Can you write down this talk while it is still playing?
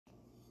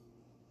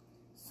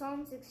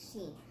Psalm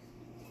 16.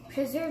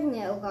 Preserve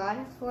me, O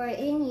God, for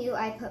in you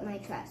I put my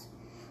trust.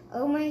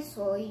 O my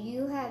soul,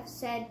 you have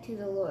said to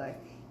the Lord,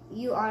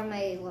 you are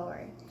my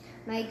Lord.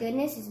 My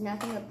goodness is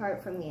nothing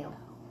apart from you.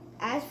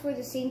 As for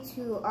the saints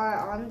who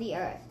are on the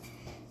earth,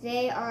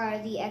 they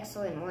are the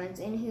excellent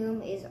ones, in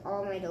whom is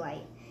all my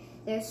delight.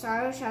 Their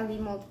sorrow shall be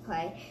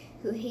multiplied,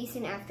 who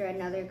hasten after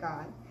another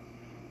God.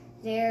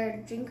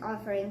 Their drink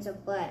offerings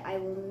of blood I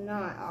will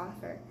not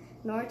offer,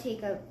 nor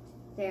take up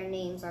their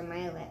names on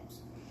my lips.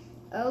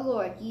 O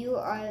Lord, you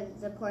are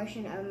the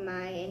portion of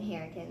my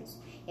inheritance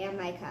and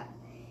my cup.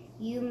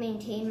 You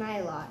maintain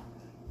my lot.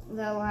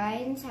 The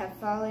lines have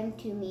fallen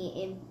to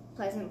me in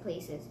pleasant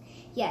places.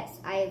 Yes,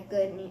 I have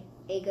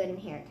a good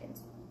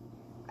inheritance.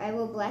 I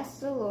will bless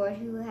the Lord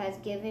who has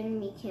given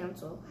me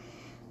counsel.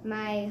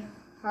 My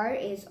heart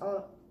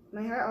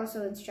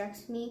also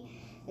instructs me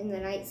in the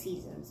night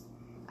seasons.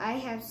 I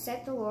have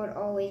set the Lord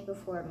always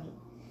before me.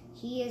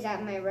 He is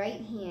at my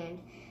right hand.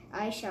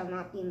 I shall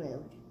not be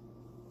moved.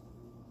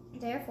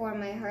 Therefore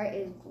my heart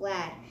is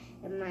glad,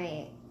 and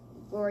my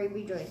glory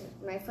rejoices.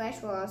 My flesh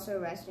will also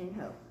rest in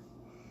hope.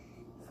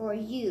 For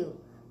you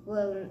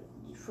will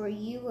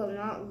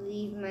not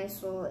leave my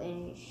soul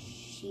in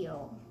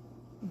Sheol,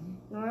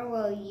 nor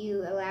will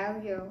you allow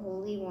your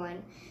Holy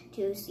One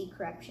to see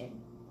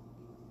corruption.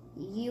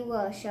 You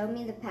will show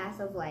me the path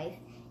of life.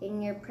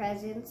 In your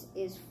presence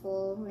is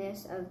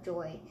fullness of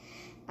joy.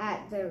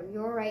 At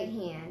your right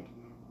hand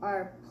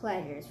are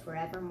pleasures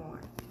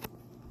forevermore.